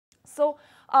So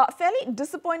fairly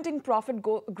disappointing profit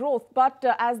growth, but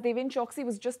as Devin Choksi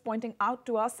was just pointing out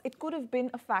to us, it could have been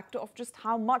a factor of just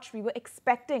how much we were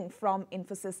expecting from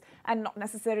Infosys and not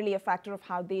necessarily a factor of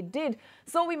how they did.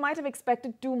 So we might have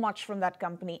expected too much from that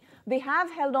company. They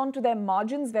have held on to their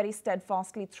margins very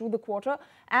steadfastly through the quarter,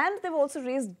 and they've also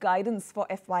raised guidance for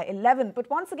FY11. But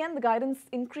once again, the guidance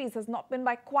increase has not been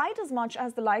by quite as much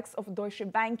as the likes of Deutsche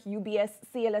Bank, UBS,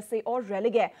 CLSA or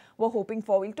Religare were hoping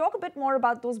for. We'll talk a bit more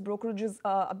about those brokerages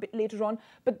a bit later on,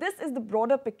 but this is the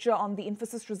broader picture on the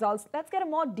Infosys results. Let's get a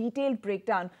more detailed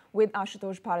breakdown with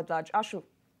Ashutosh Bharadwaj. Ashu.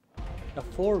 The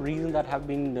four reasons that have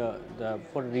been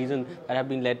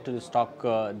led to the stock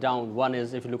down. One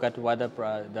is, if you look at why the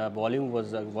volume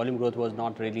growth was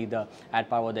not really at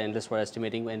par what the analysts were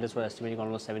estimating. Analysts were estimating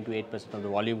almost 7 to 8% of the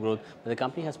volume growth, but the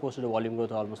company has posted a volume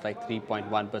growth of almost like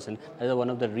 3.1%. That is one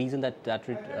of the reasons that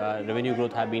revenue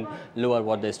growth have been lower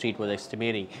what the street was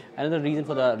estimating. Another reason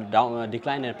for the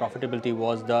decline in profitability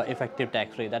was the effective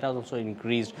tax rate. That has also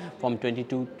increased from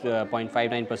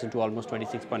 22.59% to almost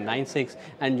 26.96%,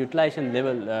 and utilization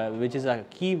level, which is a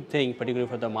key thing particularly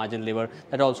for the margin lever,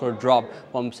 that also dropped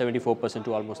from 74%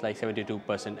 to almost like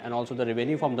 72%. And also the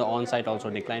revenue from the on-site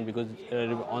also declined, because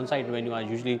on-site revenue are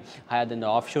usually higher than the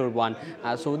offshore one.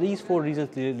 So these four reasons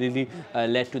really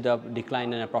led to the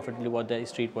decline in profitability what the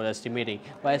street was estimating.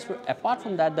 But apart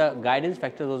from that, the guidance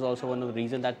factor was also one of the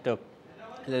reasons that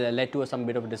led to some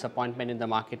bit of disappointment in the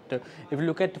market. If you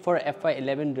look at for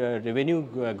FY11 revenue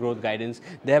growth guidance,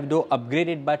 they have though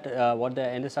upgraded, but what the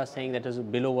analysts are saying that is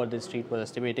below what the street was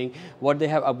estimating. What they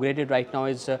have upgraded right now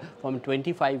is from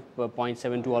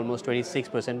 25.7 to almost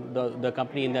 26%. The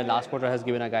company in the last quarter has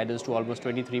given a guidance to almost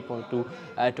 23.2 to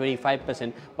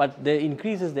 25%, but the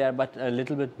increase is there, but a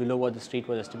little bit below what the street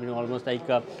was estimating. Almost like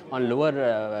on lower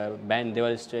band, they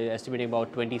were estimating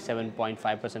about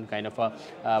 27.5% kind of a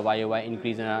YOY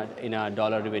increase in a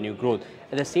dollar revenue growth.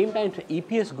 At the same time,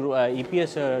 EPS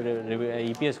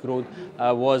growth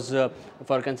was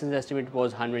for consensus estimate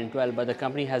was 112, but the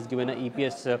company has given an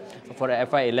EPS for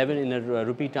FY11 in a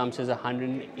rupee terms is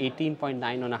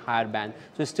 118.9 on a higher band.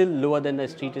 So it's still lower than the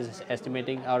street is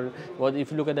estimating. Or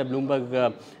if you look at the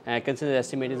Bloomberg consensus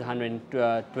estimate is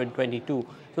 122.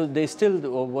 So they still,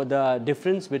 the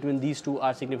difference between these two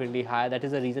are significantly higher. That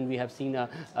is the reason we have seen a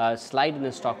slide in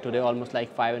the stock today, almost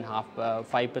like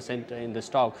 5% in the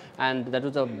stock, and that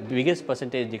was the biggest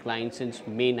percentage decline since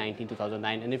May 19,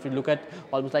 2009. And if you look at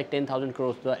almost like 10,000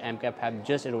 crores, the MCAP have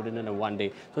just eroded in a one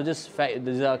day. So this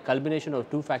is a culmination of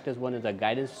two factors. One is the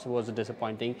guidance was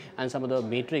disappointing, and some of the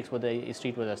matrix what the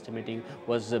street was estimating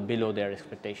was below their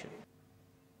expectation.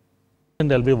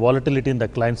 And there will be volatility in the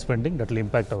client spending that will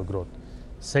impact our growth.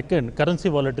 Second, currency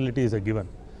volatility is a given.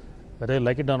 Whether you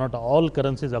like it or not, all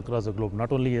currencies across the globe,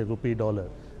 not only a rupee dollar,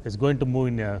 is going to move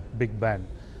in a big band.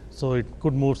 So it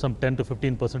could move some 10 to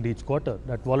 15% each quarter.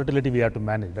 That volatility we have to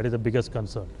manage. That is the biggest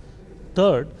concern.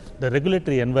 Third, the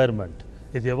regulatory environment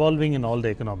is evolving in all the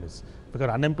economies, because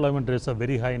unemployment rates are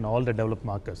very high in all the developed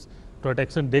markets. To that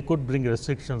extent, they could bring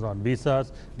restrictions on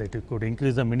visas, they could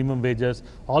increase the minimum wages.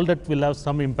 All that will have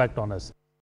some impact on us.